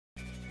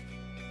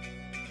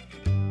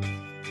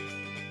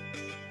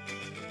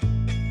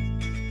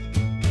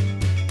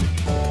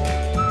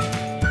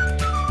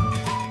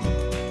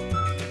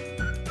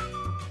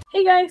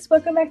Hey guys,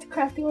 welcome back to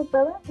Crafting with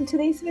Bella. In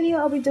today's video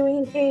I'll be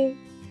doing a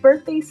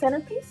birthday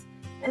centerpiece,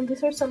 and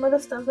these are some of the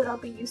stuff that I'll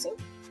be using.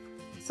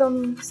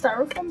 Some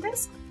styrofoam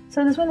discs.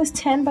 So this one is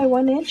 10 by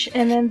 1 inch,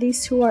 and then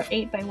these two are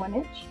 8 by 1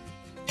 inch.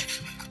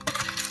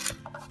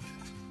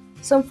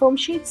 Some foam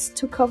sheets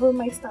to cover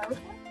my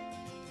styrofoam.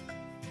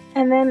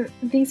 And then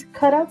these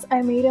cutouts,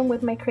 I made them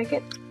with my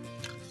Cricut.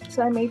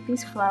 So I made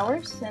these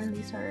flowers, and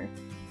these are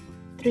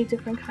 3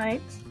 different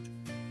kinds.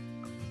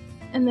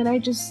 And then I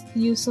just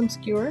used some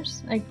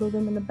skewers. I glued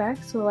them in the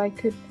back so I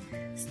could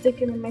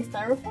stick it in my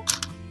styrofoam.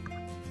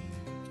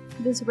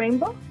 This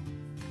rainbow.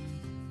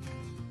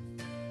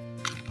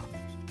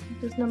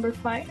 This number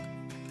 5.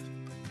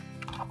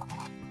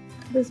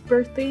 This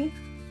birthday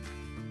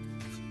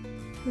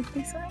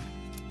sign.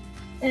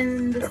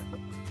 And this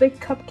big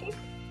cupcake.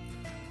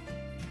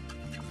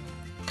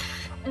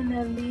 And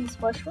then these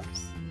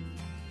mushrooms.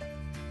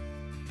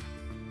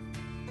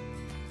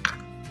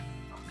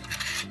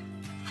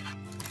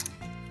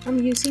 I'm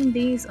using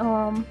these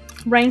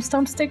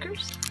rhinestone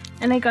stickers,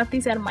 and I got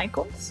these at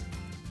Michael's.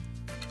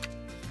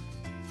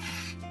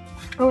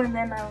 Oh, and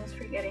then I was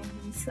forgetting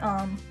these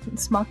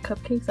small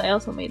cupcakes. I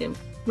also made it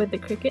with the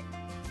Cricut.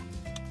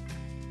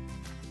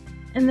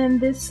 And then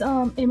this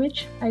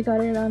image, I got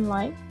it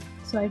online,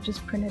 so I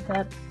just printed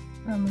that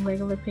on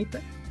regular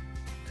paper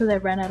because I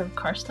ran out of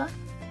cardstock.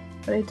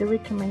 But I do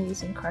recommend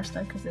using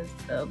cardstock because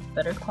it's a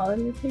better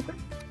quality of paper.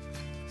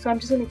 So I'm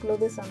just going to glue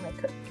this on my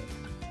cupcake.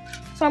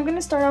 So I'm going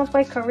to start off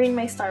by covering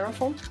my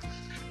styrofoam.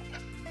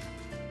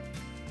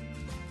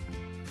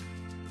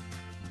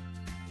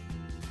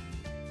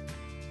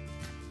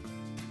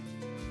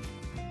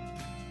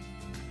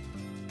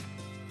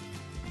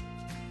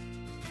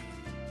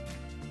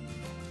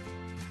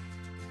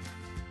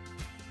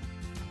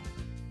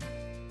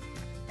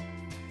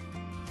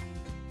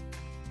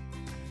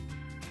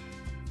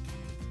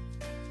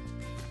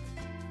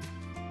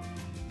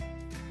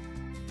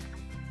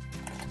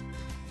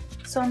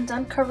 So I'm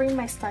done covering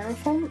my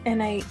styrofoam,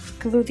 and I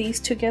glue these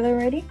together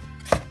already.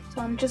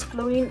 So I'm just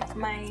gluing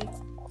my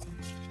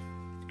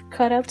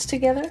cutouts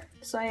together.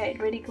 So I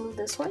already glued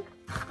this one.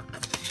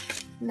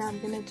 Now I'm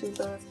gonna do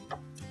the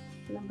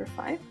number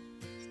 5.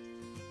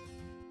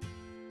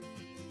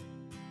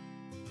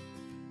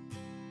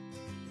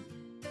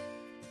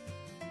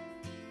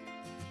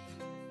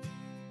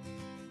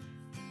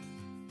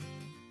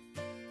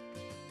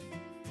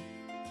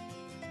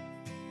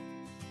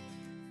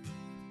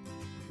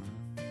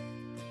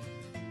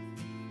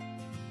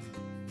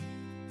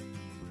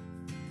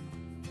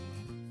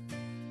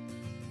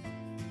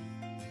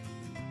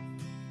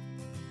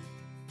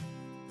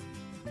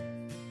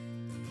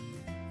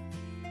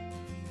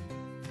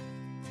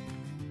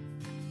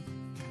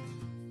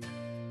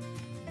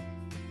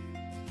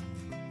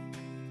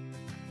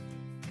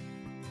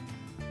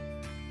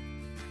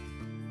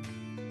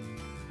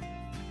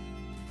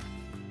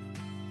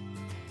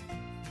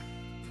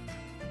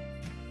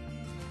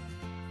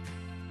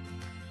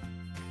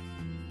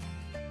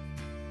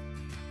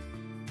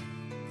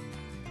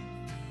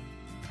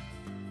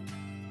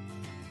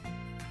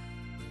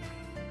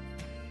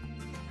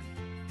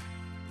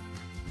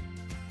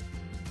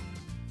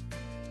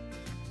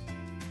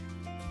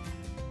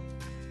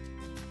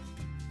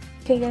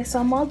 Okay guys, so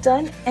I'm all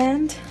done,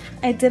 and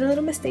I did a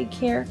little mistake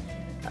here.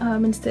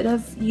 Instead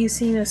of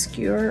using a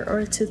skewer or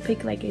a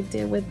toothpick like I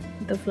did with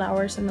the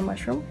flowers and the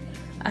mushroom,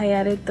 I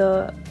added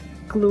the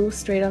glue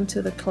straight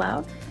onto the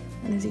cloud.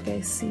 And as you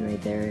guys see right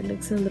there, it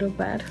looks a little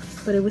bad,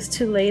 but it was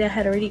too late. I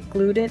had already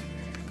glued it,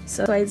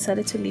 so I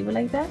decided to leave it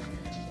like that.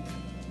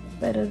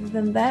 But other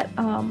than that,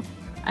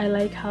 I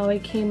like how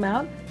it came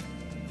out.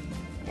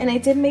 And I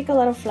did make a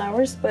lot of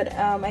flowers, but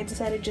I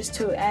decided just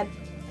to add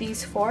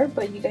these 4,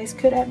 but you guys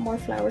could add more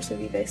flowers if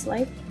you guys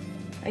like.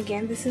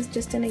 Again, this is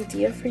just an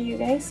idea for you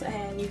guys,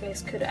 and you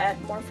guys could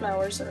add more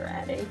flowers or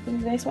add anything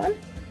you guys want.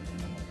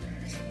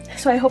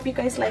 So I hope you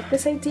guys like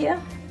this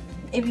idea.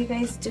 If you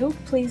guys do,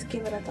 please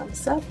give it a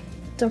thumbs up.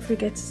 Don't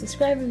forget to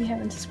subscribe if you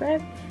haven't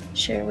subscribed.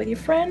 Share with your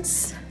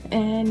friends,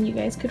 and you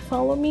guys could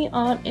follow me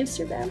on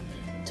Instagram,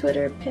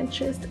 Twitter,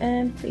 Pinterest,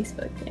 and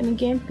Facebook. And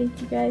again, thank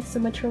you guys so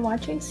much for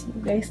watching. See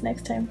you guys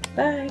next time.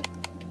 Bye!